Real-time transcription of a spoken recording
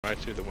right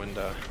through the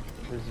window.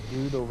 There's a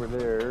dude over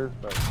there,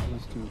 but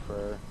he's too far,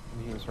 and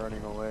he was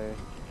running away.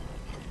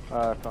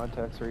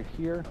 Contacts right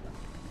here.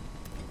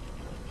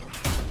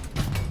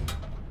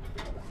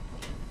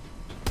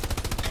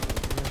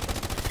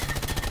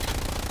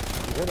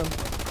 You hit him.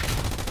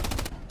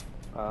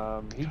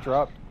 He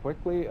dropped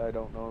quickly. I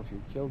don't know if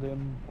you killed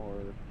him or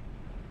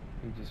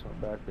he just went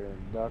back there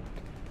and ducked.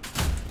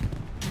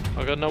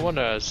 Oh god, no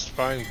wonder I was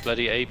firing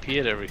bloody AP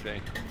at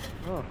everything.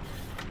 Oh.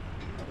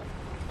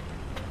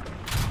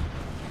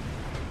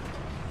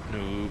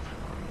 Noob.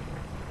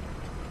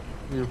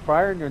 You're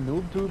firing your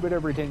noob tube at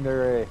everything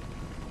there, eh?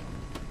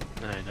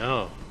 I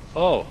know.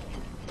 Oh!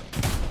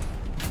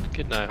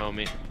 Good night,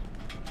 homie.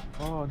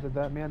 Oh, did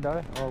that man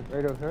die? Oh,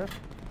 right over there?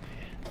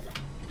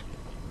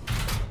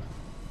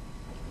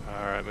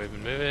 Alright,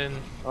 moving.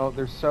 Oh,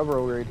 there's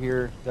several right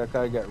here. That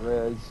guy got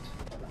rezzed.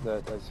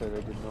 That I said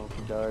I didn't know if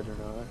he died or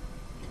not.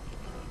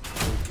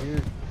 Right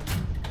here.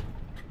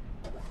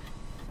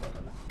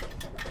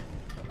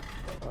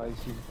 I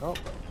see. Oh,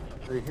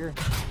 right here.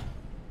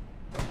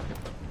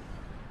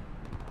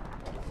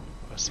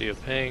 I see a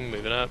ping,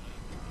 moving up.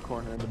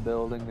 Corner of the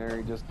building there.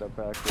 He just ducked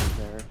back in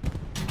there.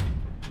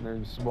 And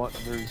there's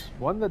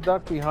one that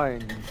ducked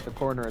behind the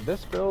corner of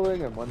this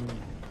building, and one.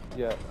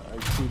 Yeah, I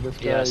see this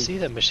guy. Yeah, I see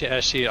that machine.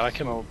 Actually, I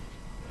can. Smoke.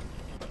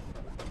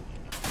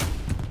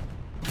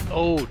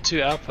 Oh,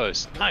 2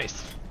 outposts.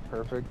 Nice.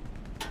 Perfect.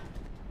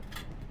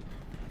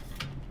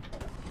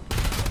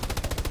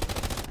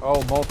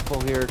 Oh,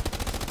 multiple here.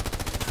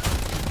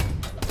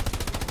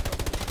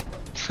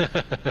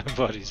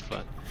 Body's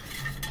fun.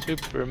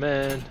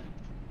 Superman.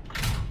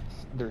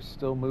 There's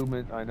still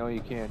movement. I know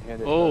you can't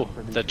hit it. Oh,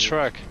 the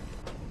truck.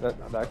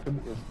 That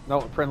could be,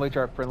 no, friendly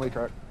truck.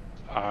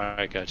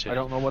 I got you. I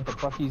don't know what the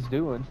fuck he's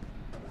doing.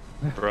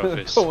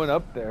 Brofist. Going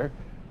up there.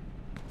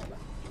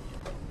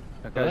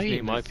 That I guy's think he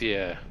name might is be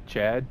a.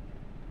 Chad.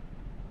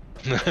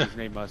 His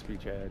name must be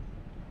Chad.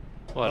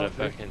 What a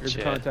fucking There's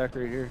Chad. a contact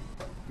right here,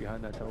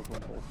 behind that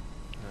telephone pole.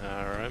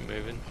 Alright,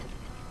 moving.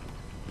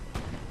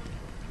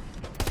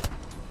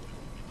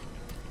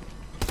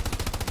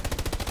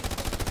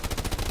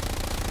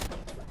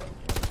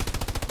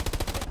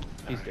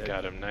 He's dead.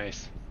 Got him,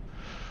 nice.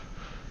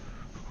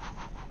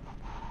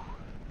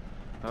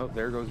 Oh,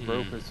 there goes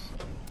Brofus.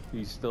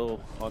 He's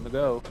still on the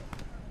go.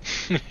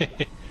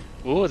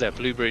 Oh, that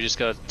blueberry just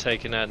got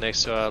taken out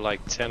next to our like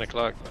 10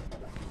 o'clock.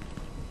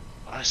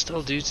 Oh, there's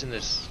still dudes in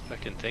this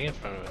fucking thing in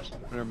front of us.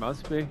 There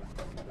must be,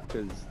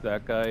 because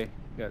that guy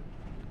got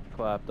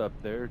clapped up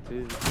there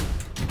too.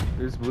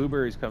 There's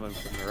blueberries coming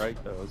from the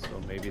right though, so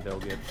maybe they'll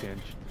get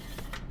pinched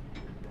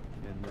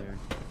in there.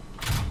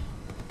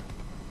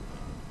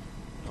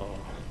 Oh.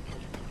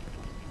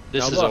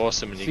 This Now is look,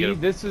 awesome when you see,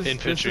 get this is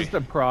infantry.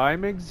 the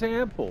prime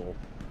example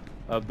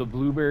of the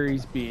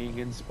blueberries being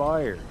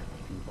inspired.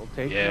 People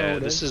take Yeah,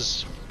 notice. this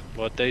is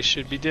what they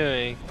should be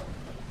doing.